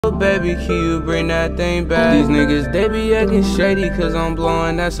Baby, can you bring that thing back? These niggas, they be acting shady cause I'm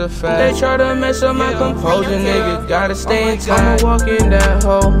blowing, that's a fact. They try to mess up my composure, nigga, gotta stay in time. I'ma walk in that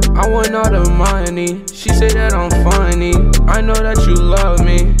hoe, I want all the money. She say that I'm funny, I know that you love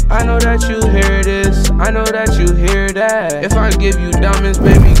me. I know that you hear this, I know that you hear that. If I give you diamonds,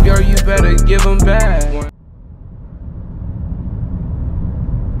 baby girl, you better give them back.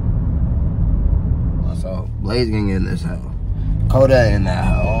 So, Blaze gonna get in this hoe. Coda in that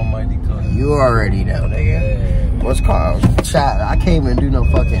hoe. Almighty Coda. You already know, nigga. What's called? Chat, I can't even do no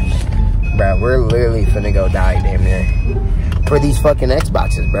fucking... Bro, we're literally finna go die damn near. For these fucking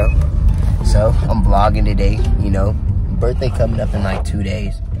Xboxes, bro. So, I'm vlogging today, you know. Birthday coming up in like 2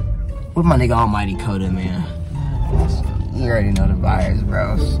 days. With my nigga Almighty Coda, man. You already know the virus,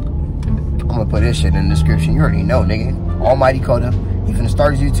 bro. I'm gonna put this shit in the description. You already know, nigga. Almighty Coda. He finna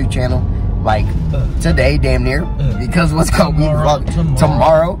start his YouTube channel. Like today, damn near, because what's called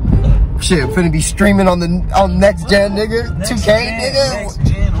tomorrow. Shit, finna be streaming on next gen, nigga. 2K,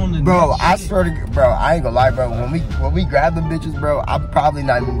 nigga. Bro, I swear to, bro, I ain't gonna lie, bro. When we grab them bitches, bro, I'm probably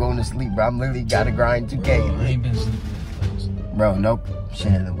not even going to sleep, bro. I'm literally gotta grind 2K. I ain't been sleeping. Bro, nope.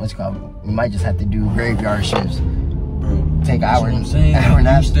 Shit, what's called? We might just have to do graveyard shifts. Bro, take hour what I'm saying.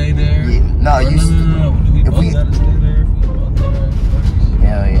 nap. You stay there. Yeah, no, you. No. We both gotta stay there. If we both there.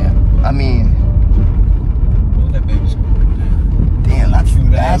 Hell yeah. I mean, that baby squirrel. Damn, that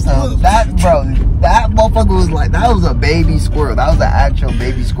motherfucker was like, that was a baby squirrel. That was an actual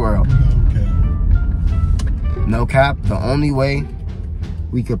baby squirrel. No cap. The only way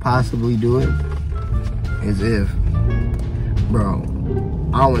we could possibly do it is if, bro,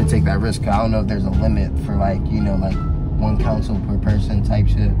 I don't want to take that risk. I don't know if there's a limit for like, you know, like 1 console per person type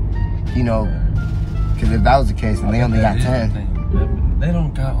shit. You know, because if that was the case, and they only got 10. They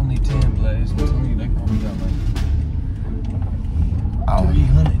don't got only 10 Blaze. I'm telling you, they probably got like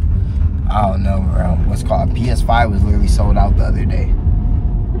 300. I don't know, bro. What's called PS5 was literally sold out the other day.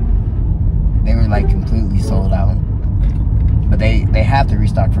 They were like completely sold out. But they have to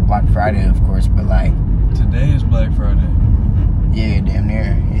restock for Black Friday, of course. But like today is Black Friday. Yeah, damn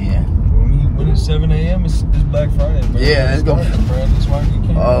near. Yeah. When it's 7 a.m., it's Black Friday, bro. Yeah, let's go. That's why we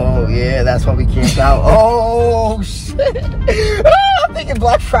can't. Oh yeah, that's why we camped out. Oh shit. I'm thinking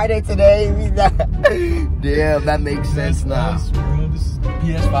Black Friday today. Damn, that makes sense now. This is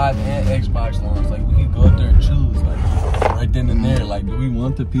PS5 and Xbox launch. Like, we can go up there and choose, like, right then and there. Like, do we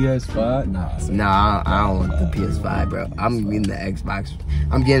want the PS5? Nah, I don't want the PS5, bro. I'm getting the Xbox.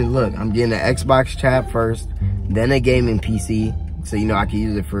 I'm getting the Xbox chat first, then a gaming PC. So, you know, I can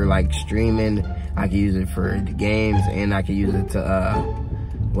use it for, like, streaming. I can use it for the games, and I can use it to,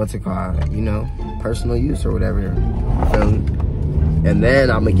 what's it called? You know, personal use or whatever. And then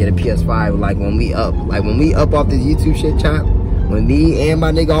I'm gonna get a PS5, like, when we up off this YouTube shit, chat. When me and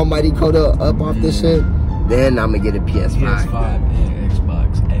my nigga Almighty Coda up off this shit, then I'm gonna get a PS5. PS5 and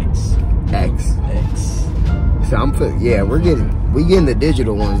Xbox X. So yeah, we getting the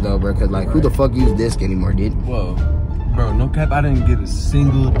digital ones though, bro. Cause like, who the fuck use disc anymore, dude? Whoa, bro, no cap, I didn't get a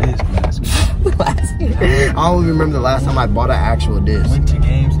single disc last week. I don't even remember the last time I bought an actual disc. Went to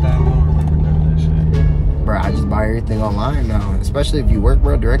GameStop, I don't remember none of that shit. Bro, I just buy everything online now. Especially if you work,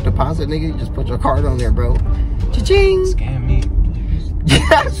 bro, direct deposit, nigga. You just put your card on there, bro. Cha-ching! Scam me.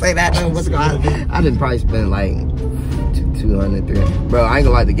 Yeah, say that. No, what's going on? I didn't probably spend like 200, 300. Bro, I ain't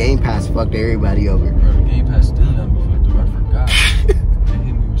gonna lie, the Game Pass fucked everybody over. Bro, the Game Pass still got me fucked up. I forgot. They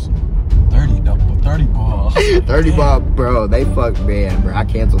hit me with some 30 ball. 30 ball, bro. They fucked, man, bro. I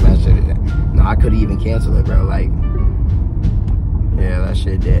canceled that shit. No, I couldn't even cancel it, bro. Like, yeah, that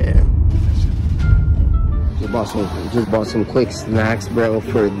shit dead. Just bought some quick snacks, bro,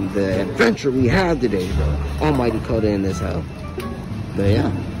 for the adventure we had today, bro. Almighty Coda in this hell. But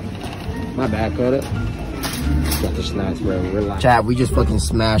yeah, my bad, Coda. Got the snacks, bro. We're like, chat, we just fucking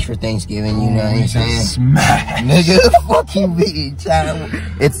smashed for Thanksgiving. You know what I'm saying? Smash, nigga. Fuck you, me, chat.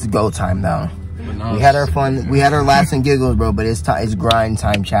 It's go time now. We had our fun. We had our laughs and giggles, bro. But it's grind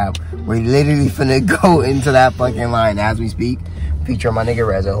time, chat. We're literally finna go into that fucking line as we speak. Feature my nigga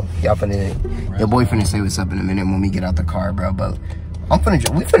Rezo. Y'all finna, your boy finna say what's up in a minute when we get out the car, bro. But we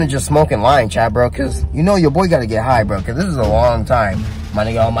finna just smoke in line, chat, bro. Cause you know your boy gotta get high, bro. Cause this is a long time. My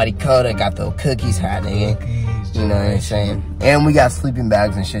nigga Almighty Coda got the cookies hat, nigga. You know what I'm saying? And we got sleeping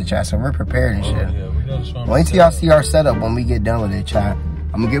bags and shit, chat. So we're prepared and shit. Wait till y'all see our setup when we get done with it, chat.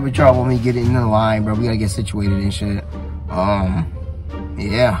 I'm gonna get with y'all when we get in the line, bro. We gotta get situated and shit.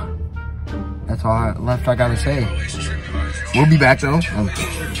 Yeah. That's all left I gotta say. We'll be back though.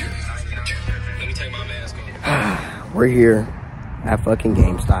 We're here at fucking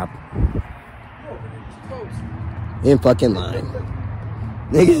GameStop. In fucking line.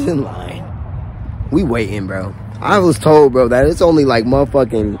 Niggas in line. We waiting, bro. I was told, bro, that it's only like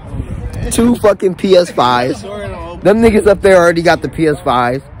motherfucking 2 fucking PS5s. Them niggas up there already got the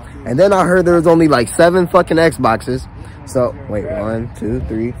PS5s. And then I heard there was only like 7 fucking Xboxes. So, wait, 1, 2,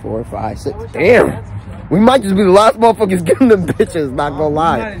 3, 4, 5, 6. Damn. We might just be the last motherfuckers getting them bitches, not gonna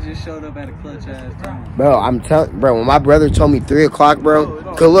lie. You might have just showed up at a clutch ass time. Bro, I'm telling, bro, when my brother told me 3 o'clock, bro,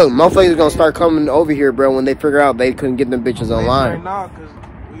 cause look, motherfuckers gonna start coming over here, bro, when they figure out they couldn't get them bitches online.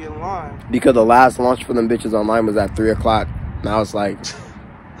 Because the last launch for them bitches online was at 3 o'clock. Now it's like,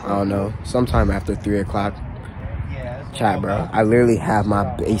 I don't know, sometime after 3 o'clock. Chat, bro, I literally have my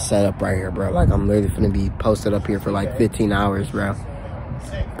base set up right here, bro. Like, I'm literally gonna be posted up here for like 15 hours, bro.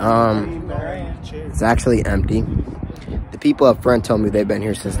 It's actually empty. The people up front told me they've been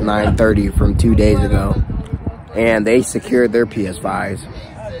here since 9:30 from 2 days ago, and they secured their PS5s.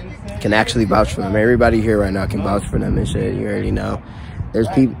 Can actually vouch for them. Everybody here right now can vouch for them and shit. You already know. There's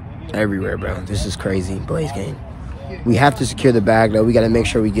people everywhere, bro. This is crazy. Blaze game. We have to secure the bag though. We gotta make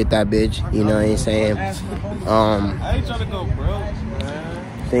sure we get that bitch. You know what I'm saying? I ain't trying to go broke.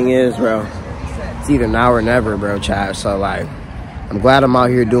 Thing is, bro, it's either now or never, bro, chat. So like, I'm glad I'm out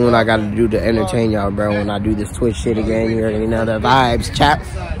here doing what I gotta do to entertain y'all, bro. When I do this Twitch shit again, you already know the vibes, chat.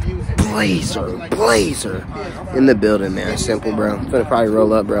 Blazer in the building, man. Simple, bro. I'm finna probably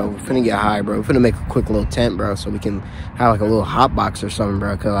roll up, bro. We're finna get high, bro. We're finna make a quick little tent, bro, so we can have like a little hot box or something,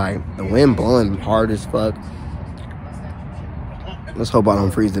 bro. Cause like the wind blowing hard as fuck. Let's hope I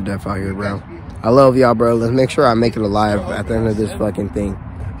don't freeze to death out here, bro. I love y'all, bro. Let's make sure I make it alive at the end of this fucking thing.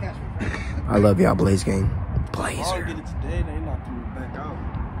 I love y'all, Blaze gang. Blazer.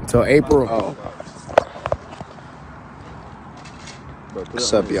 Until April. Oh.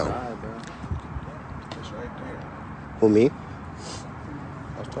 What's up, y'all? Who, me?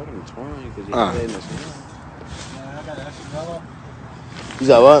 I was talking to Twine because he Ah. played this one. You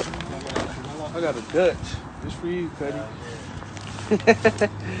said what? I got a Dutch. Just for you, Cuddy.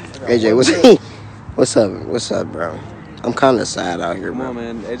 AJ, what's up? What's up, bro? I'm kind of sad out here, Come bro. on,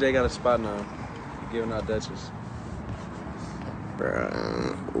 man. AJ got a spot now. Giving out Dutches. Bro.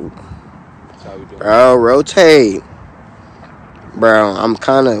 That's how we do it. Bro, rotate. Bro, I'm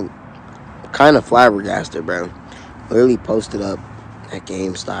kind of flabbergasted, bro. Literally posted up at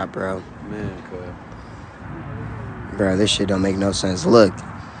GameStop, bro. Man, cuz. Bro, this shit don't make no sense. Look,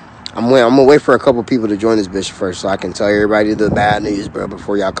 I'm gonna wait for a couple people to join this bitch first so I can tell everybody the bad news, bro,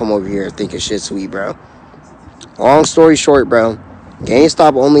 before y'all come over here thinking shit sweet, bro. Long story short, bro,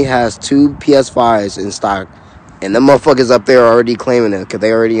 GameStop only has 2 PS5s in stock, and them motherfuckers up there are already claiming it because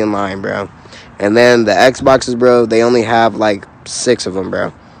they already in line, bro. And then the Xboxes, bro, they only have like 6 of them,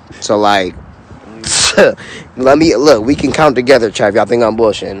 bro. So like, look, we can count together, chat. Y'all think I'm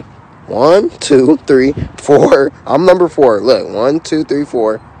bullshitting? 1, 2, 3, 4. I'm number 4. Look, 1, 2, 3,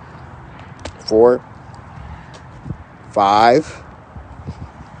 4. 4, 5,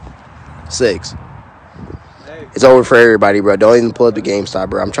 6. It's over for everybody, bro. Don't even pull up the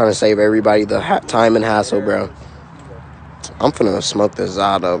GameStop, bro. I'm trying to save everybody the time and hassle, bro. I'm finna smoke this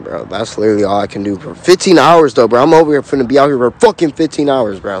Zado, bro. That's literally all I can do for 15 hours, though, bro. I'm over here finna be out here for fucking 15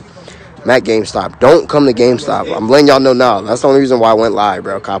 hours, bro. I'm at GameStop. Don't come to GameStop. I'm letting y'all know now. That's the only reason why I went live,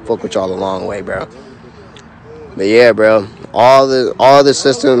 bro. Cause I fuck with y'all the long way, bro. But yeah, bro. All the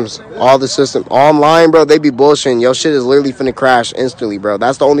systems online, bro, they be bullshitting. Your shit is literally finna crash instantly, bro.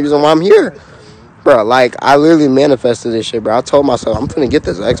 That's the only reason why I'm here. Bro, like, I literally manifested this shit, bro. I told myself, I'm finna get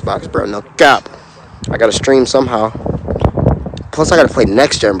this Xbox, bro. No cap. I gotta stream somehow. Plus, I gotta play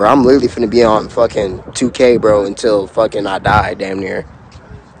next gen, bro. I'm literally finna be on fucking 2K, bro, until fucking I die, damn near.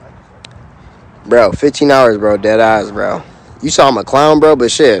 Bro, 15 hours, bro. Dead eyes, bro. You saw I'm a clown, bro,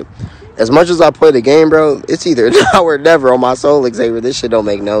 but shit. As much as I play the game, bro, it's either now or never on my soul, Xavier. This shit don't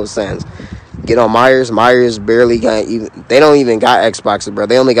make no sense. Get on Myers. Myers barely got even. They don't even got Xboxes, bro.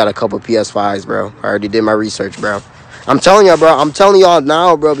 They only got a couple PS5s, bro. I already did my research, bro. I'm telling y'all, bro. I'm telling y'all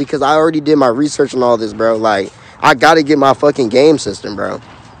now, bro, because I already did my research on all this, bro. Like, I gotta get my fucking game system, bro.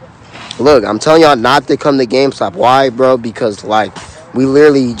 Look, I'm telling y'all not to come to GameStop. Why, bro? Because, like, we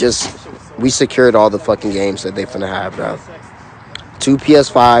literally we secured all the fucking games that they finna have, bro. 2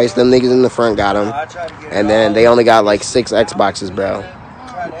 PS5s. Them niggas in the front got them. And then they only got, like, 6 Xboxes, bro.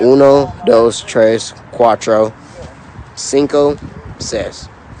 1, 2, 3, 4, 5, 6.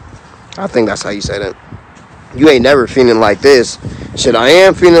 I think that's how you say that. You ain't never feeling like this. Shit, I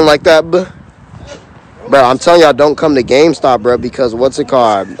am feeling like that, bro. I'm telling y'all, don't come to GameStop, bro, because what's it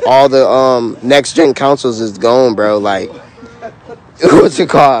called? All the next gen consoles is gone, bro. Like, what's it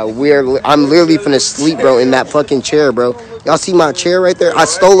called? I'm literally finna sleep, bro, in that fucking chair, bro. Y'all see my chair right there? I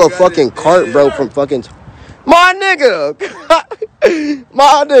stole a fucking cart, bro, from fucking my nigga.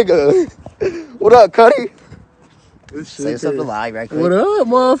 My nigga. What up, Cuddy? Say something live right quick. What up,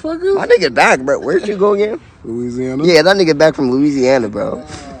 motherfuckers? My nigga back, bro. Where'd you go again? Louisiana. Yeah, that nigga back from Louisiana, bro.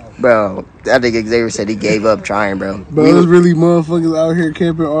 Bro, that nigga Xavier said he gave up trying, bro. Bro, there's really motherfuckers out here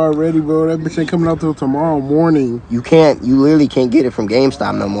camping already, bro. That bitch ain't coming out till tomorrow morning. You literally can't get it from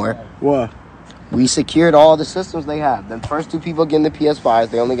GameStop no more. Why? We secured all the systems they have. The first 2 people getting the PS5s,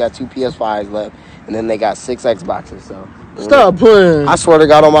 they only got 2 PS5s left. And then they got 6 Xboxes, so. Stop playing. I swear to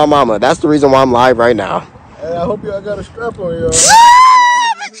God on my mama. That's the reason why I'm live right now. Hey, I hope y'all got a strap on, y'all.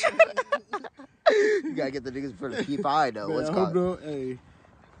 You gotta get the niggas for the P5 though. Man, What's I hope called? hey,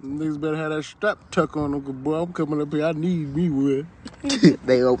 niggas better have that strap tuck on them, 'cause boy, I'm coming up here. I need me one.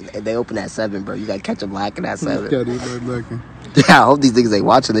 They open at 7, bro. You gotta catch them lacking at 7. Got it, like lacking. Yeah, I hope these niggas ain't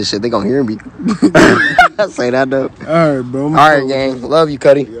watching this shit. They gonna hear me. Say that though. Alright, bro. All right, gang. Love you,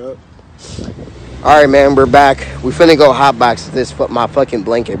 Cuddy. Yep. All right, man. We're back. We finna go hotbox this my fucking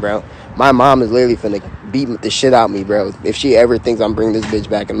blanket, bro. My mom is literally finna beat the shit out of me, bro. If she ever thinks I'm bringing this bitch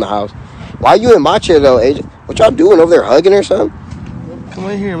back in the house. Why you in my chair though, AJ? What y'all doing over there, hugging or something? Come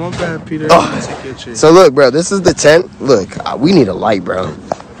in here, my bad, Peter. So look, bro. This is the tent. Look, we need a light, bro.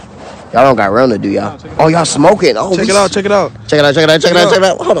 Y'all don't got Rona, do y'all? Oh, y'all smoking. Oh, Check it out. Check it out.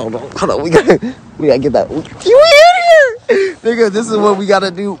 Hold on. We gotta get that. You in here, nigga? This is what we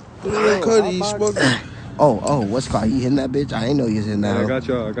gotta do. Cuddy, you smoking. Oh, what's called? He hitting that bitch? I ain't know he was hitting that. I got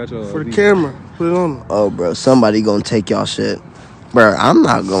y'all. For the camera. Put it on. Oh, bro, somebody gonna take y'all shit. Bro, I'm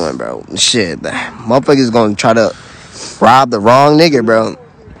not going, bro. Shit, motherfuckers gonna try to rob the wrong nigga, bro.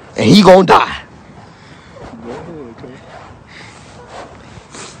 And he gonna die.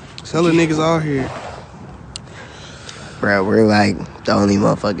 Tell the niggas out here. Bro, we're like the only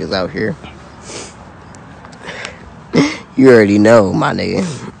motherfuckers out here. You already know, my nigga.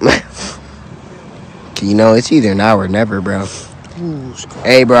 You know, it's either now or never, bro. Ooh,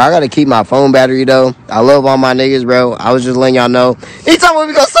 Hey, bro, I gotta keep my phone battery, though. I love all my niggas, bro. I was just letting y'all know. He told me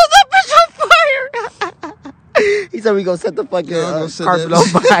we gonna set that bitch on fire. He said we gonna set the fucking carpet on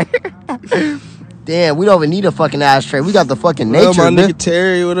fire. Damn, we don't even need a fucking ashtray. We got the fucking nature, what up, my man. nigga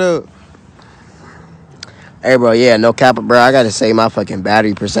Terry, what up? Hey, bro, yeah, no cap, bro. I gotta say my fucking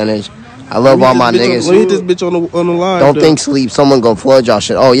battery percentage. I love all my niggas. Let me hit this bitch on the line. Don't think sleep. Someone gonna flood y'all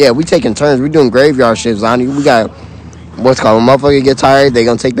shit. Oh, yeah, we taking turns. We doing graveyard shifts, Lonnie. We got, what's called, when motherfucker get tired, they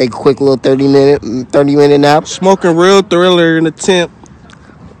gonna take their quick little 30 minute nap. Smoking real thriller in the tent.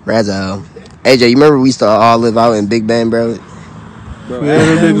 Razzo. AJ, you remember we used to all live out in Big Bend, bro? Bro,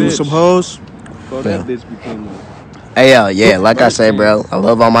 With some hoes. Fuck that bitch became Hey, yeah, like I said, bro, I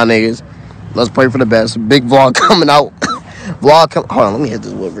love all my niggas. Let's pray for the best. Big vlog coming out. Hold on, let me hit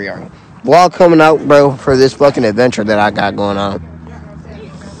this wood rear. Vlog coming out, bro, for this fucking adventure that I got going on.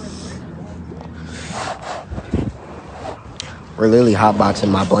 We're literally hotboxing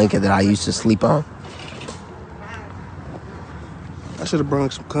my blanket that I used to sleep on. I should have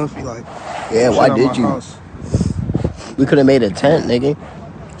brought some comfy, like. Yeah, why did you? House. We could have made a tent, nigga.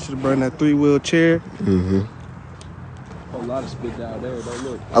 Should have brought that 3-wheel chair. Mm-hmm. a lot of spit down there. Don't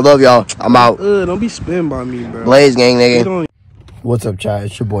look. I love y'all. I'm out. Don't be spitting by me, bro. Blaze Gang, nigga. What's up, chat?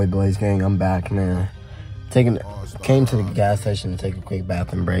 It's your boy Blaze Gang. I'm back, man. Came to the gas station to take a quick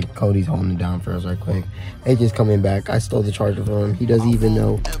bathroom break. Cody's holding it down for us right quick. AJ's coming back. I stole the charger from him. He doesn't even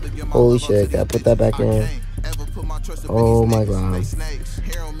know. Holy shit. Gotta put that back in. Oh my god.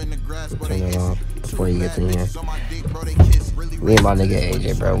 Turn it off before he gets in here. Me and my nigga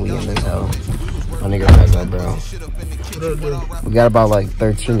AJ, bro. We in this hell. My nigga Rezzo, bro. We got about like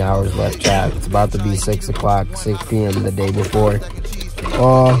 13 hours left, chat. It's about to be 6 o'clock, 6 p.m. the day before.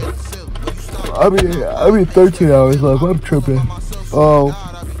 I mean 13 hours left. I'm tripping.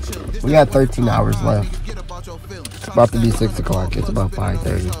 We got 13 hours left. It's about to be 6 o'clock. It's about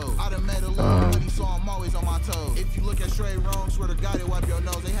 5:30.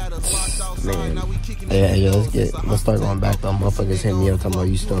 Man. Yeah, let's start going back though. Motherfuckers hit me up talking about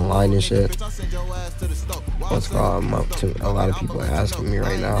you still in line and shit. What's called? A lot of people are asking me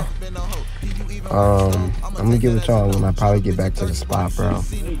right now. I'm gonna give it y'all when I probably get back to the spot, bro.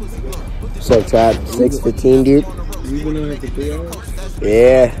 So chat, 6:15, dude. We've been on here for 3 hours?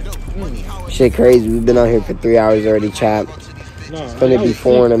 Yeah. Shit crazy. We've been on here for 3 hours already, chat. It's gonna be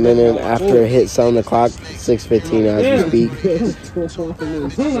 4 in a minute after it hits 7 o'clock, 6:15 as we speak.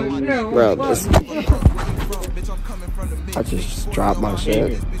 Bro, I just dropped my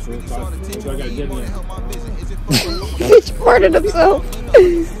shit. He's farted himself.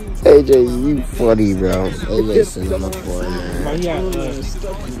 AJ, you funny, bro. AJ sitting on the floor, man.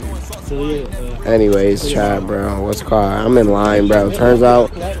 Anyways, chat, bro. What's it called? I'm in line, bro. Turns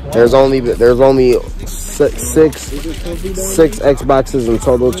out there's only six Xboxes in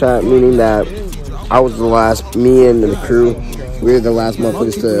total, chat. Meaning that I was the last. Me and the crew, we were the last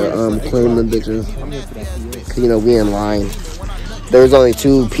motherfuckers to claim the bitches. You know, we in line. There's only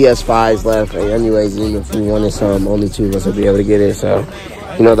 2 PS5s left. And anyways, even if we wanted some, only 2 of us would be able to get it. So,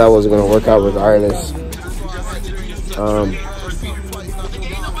 you know, that wasn't gonna work out regardless.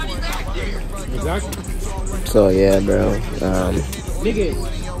 So yeah, bro. I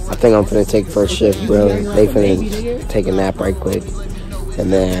think I'm finna take first shift, bro. They finna take a nap right quick,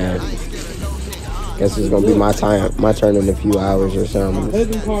 and then guess it's gonna be my turn in a few hours or something.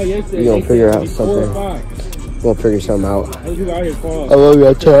 We gonna figure out something. We gonna figure something out. I love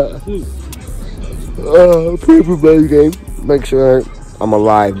y'all, chat. Pray for better game. Make sure I'm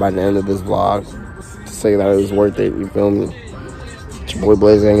alive by the end of this vlog to say that it was worth it. You feel me? It's your boy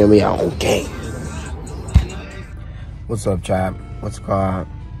Blaze ain't gonna be out. Okay. What's up, chat? What's it called?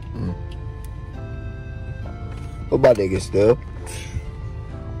 What about niggas still?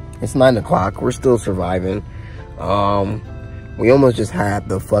 It's 9 o'clock. We're still surviving. We almost just had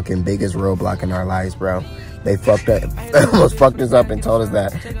the fucking biggest roadblock in our lives, bro. They fucked up. They almost fucked us up and told us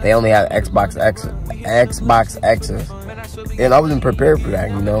that they only have Xbox X's. And I wasn't prepared for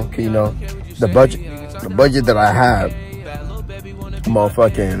that, you know? 'Cause, you know, the budget that I have,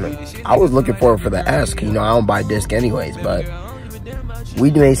 motherfucking, I was looking forward for the S, 'cause, you know, I don't buy disc anyways, but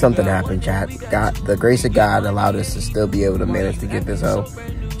we made something happen, chat. God, the grace of God allowed us to still be able to manage to get this hoe.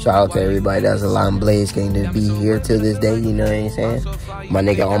 Shout out to everybody that's allowing Blaze King to be here to this day, you know what I'm saying? My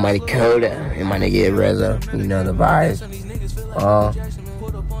nigga Almighty Coda and my nigga Reza, you know the vibes.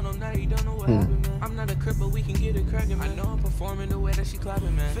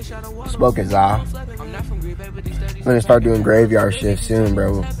 Smoking Za. I'm gonna start doing graveyard shifts soon,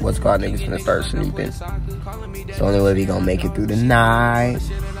 bro. What's called niggas gonna start sleeping. It's the only way we gonna make it through the night.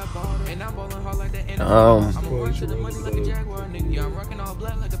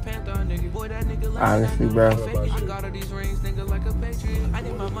 Honestly, bro.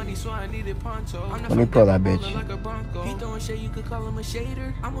 Let me pull that bitch.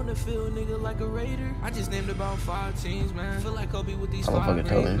 I'm gonna fucking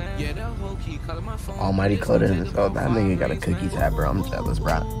tell him. Almighty Kodak. Oh, that nigga got a cookies hat, bro. I'm jealous,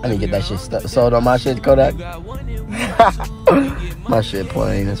 bro. I need to get that shit sold on my shit, Kodak. My shit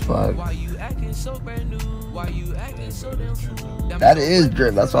plain as fuck. That is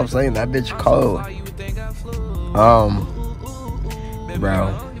drip. That's what I'm saying. That bitch cold.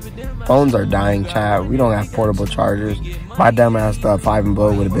 Bro, phones are dying, chat. We don't have portable chargers. My dumb ass stuff 5 and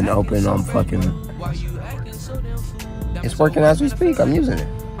below would have been open on fucking. It's working as we speak. I'm using it.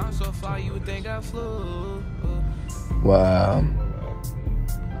 Wow.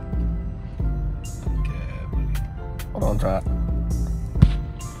 Hold on, chat.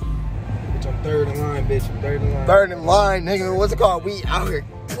 I'm third in line, bitch. I'm third in line. Third in line, nigga. What's it called? We out here.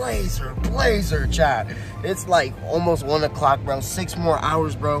 Blazer, chat. It's like almost 1 o'clock, bro. 6 more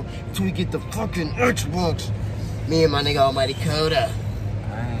hours, bro, until we get the fucking Xbox. Me and my nigga Almighty Coda.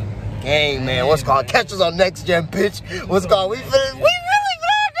 Gang, man. What's it called? Catch us on next gen, bitch. What's it called? We really playing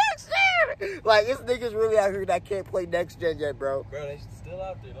next gen. Like, it's niggas really out here that can't play next gen yet, bro. Bro, they still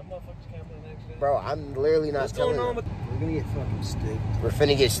out there. Them motherfuckers can't play next gen. Bro, I'm literally not telling you. We're gonna get fucking sticked. We're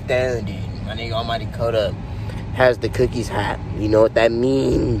finna get stoned, dude. My nigga Almighty Coda has the cookies hat. You know what that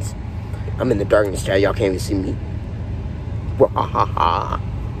means? I'm in the darkness, chat. Y'all can't even see me.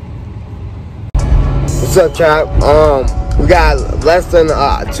 What's up, chat? We got less than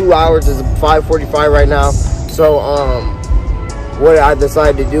 2 hours. It's 5:45 right now. So, what I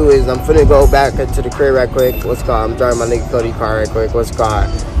decided to do is I'm finna go back to the crib right quick. What's it called? I'm driving my nigga Cody car right quick. What's it called?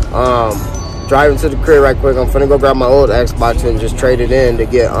 Driving to the crib right quick. I'm finna go grab my old Xbox and just trade it in to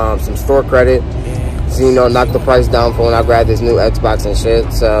get some store credit. So, you know, knock the price down for when I grab this new Xbox and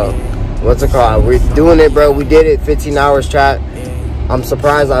shit. So, what's it called? We're doing it, bro. We did it. 15 hours, chat. I'm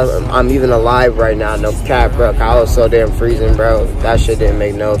surprised I'm even alive right now. No cap, bro. I was so damn freezing, bro. That shit didn't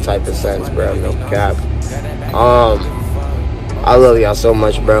make no type of sense, bro. No cap. I love y'all so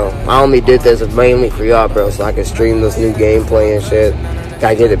much, bro. I only did this mainly for y'all, bro, so I can stream this new gameplay and shit.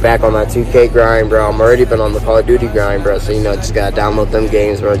 Gotta get it back on my 2K grind, bro. I'm already been on the Call of Duty grind, bro. So, you know, just gotta download them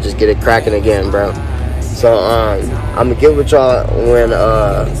games, bro. Just get it cracking again, bro. So, I'm gonna get with y'all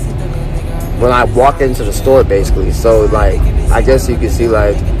when I walk into the store, basically. So, like, I guess you can see,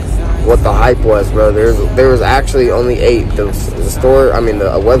 like, what the hype was, bro. There was actually only 8. The store, I mean, the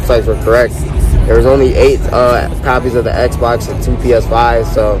websites were correct. There was only 8 copies of the Xbox and 2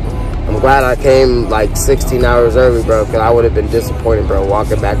 PS5s. So, I'm glad I came like 16 hours early, bro, because I would have been disappointed, bro,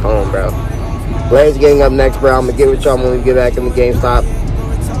 walking back home, bro. Blaze Gang up next, bro. I'm going to get with y'all when we get back in the GameStop.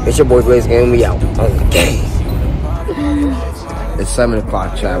 It's your boy Blaze Gang. We out on the game. It's 7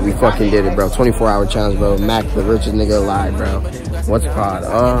 o'clock, chat. We fucking did it, bro. 24-hour challenge, bro. Mac, the richest nigga alive, bro. What's it called?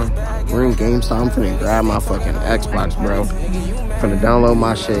 We're in GameStop. I'm finna grab my fucking Xbox, bro. Finna download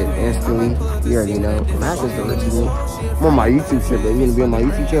my shit instantly. You already know. Mac is the richest nigga. I'm on my YouTube shit, bro. You gonna be on my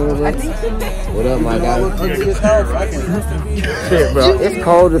YouTube channel, bro? What up, my guy? Shit, bro. It's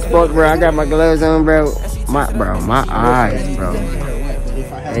cold as fuck, bro. I got my gloves on, bro. My eyes, bro.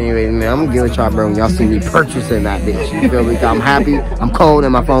 Anyway, man, I'm gonna get with y'all, bro, when y'all see me purchasing that bitch. You feel me? I'm happy, I'm cold,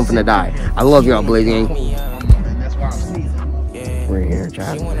 and my phone finna die. I love y'all, Blaze Gang. We're here,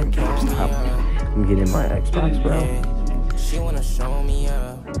 chat. I'm getting my Xbox, bro.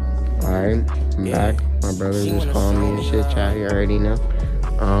 Alright, I'm back. My brother just called me and shit, chat. You already know.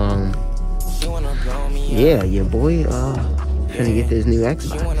 Yeah, your boy, finna get this new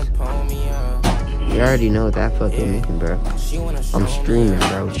Xbox. You already know what that fucking means, bro. I'm streaming,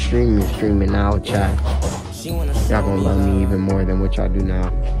 bro. Streaming now, chat. Y'all gonna love me even more than what y'all do now.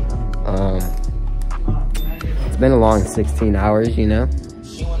 It's been a long 16 hours, you know?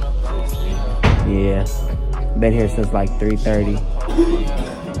 Yeah. Been here since like 3:30.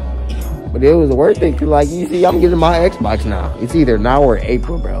 But it was worth it, cause like, you see, I'm getting my Xbox now. It's either now or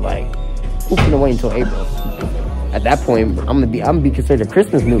April, bro. Like, who's gonna wait until April? At that point, I'm gonna be considered a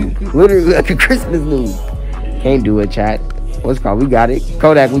Christmas noob. Literally like a Christmas noob. Can't do it, chat. What's it called? We got it.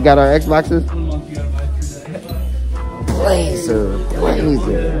 Kodak, we got our Xboxes. Blazer.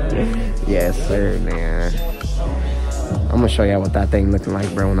 Yes, sir, man. I'm gonna show y'all what that thing looking like,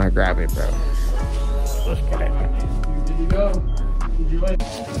 bro, when I grab it, bro. Let's get it.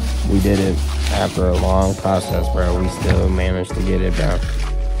 We did it after a long process, bro. We still managed to get it, bro.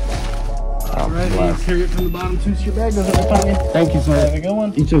 Alright, carry it from the bottom to your bag. Thank you, sir. Have a good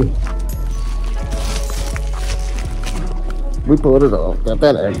one. You too. We pulled it off. Got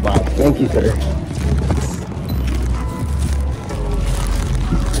that Xbox. Thank you, sir.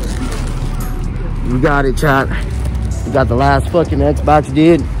 You got it, chat. You got the last fucking Xbox,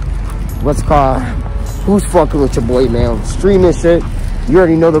 dude. What's it called? Who's fucking with your boy, man? Streaming shit. You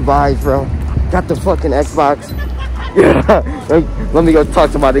already know the vibes, bro. Got the fucking Xbox. Yeah. Let me go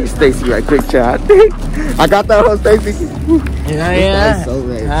talk to my nigga Stacy right quick, chat. I got that one, Stacy. Yeah. So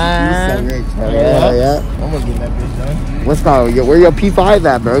rich. So rich. Yeah. I'm gonna get that bitch done. What's called? Where your P5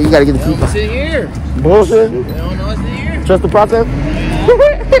 at, bro? You gotta get the P5. It's in here. Bullshit. You don't know it's in here. Trust the process.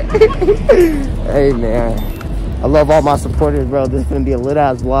 Hey, man. I love all my supporters, bro. This is gonna be a lit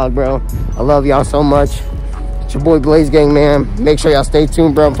ass vlog, bro. I love y'all so much. It's your boy Blaze Gang, man. Make sure y'all stay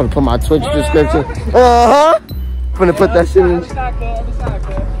tuned, bro. I'm gonna put my Twitch description. I'm gonna put that shit in.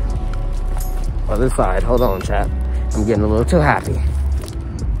 Other side. Hold on, chat. I'm getting a little too happy.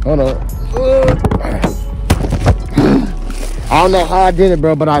 Hold on. I don't know how I did it,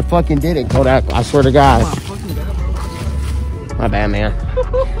 bro, but I fucking did it, Kodak. I swear to God. My bad, man.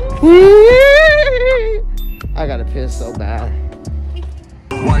 I gotta piss so bad.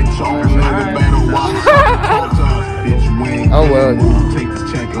 Oh well.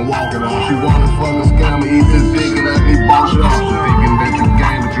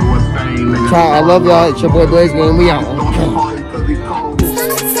 Ciao, I love y'all. It's your boy Blaze Gang. We out.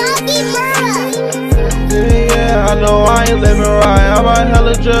 Yeah, I know I ain't living right. I'm a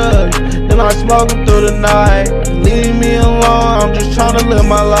hella judge. Then I smoke 'em through the night. Leave me alone, I'm just trying to live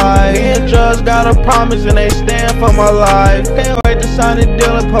my life. Me and Judge got a promise and they stand for my life. Can't wait to sign a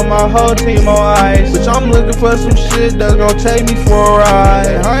deal and put my whole team on ice. Bitch, I'm looking for some shit that's gonna take me for a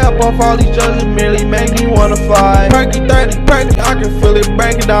ride. High up off all these judges merely make me wanna fly. Perky 30, perky, I can feel it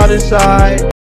breaking down inside.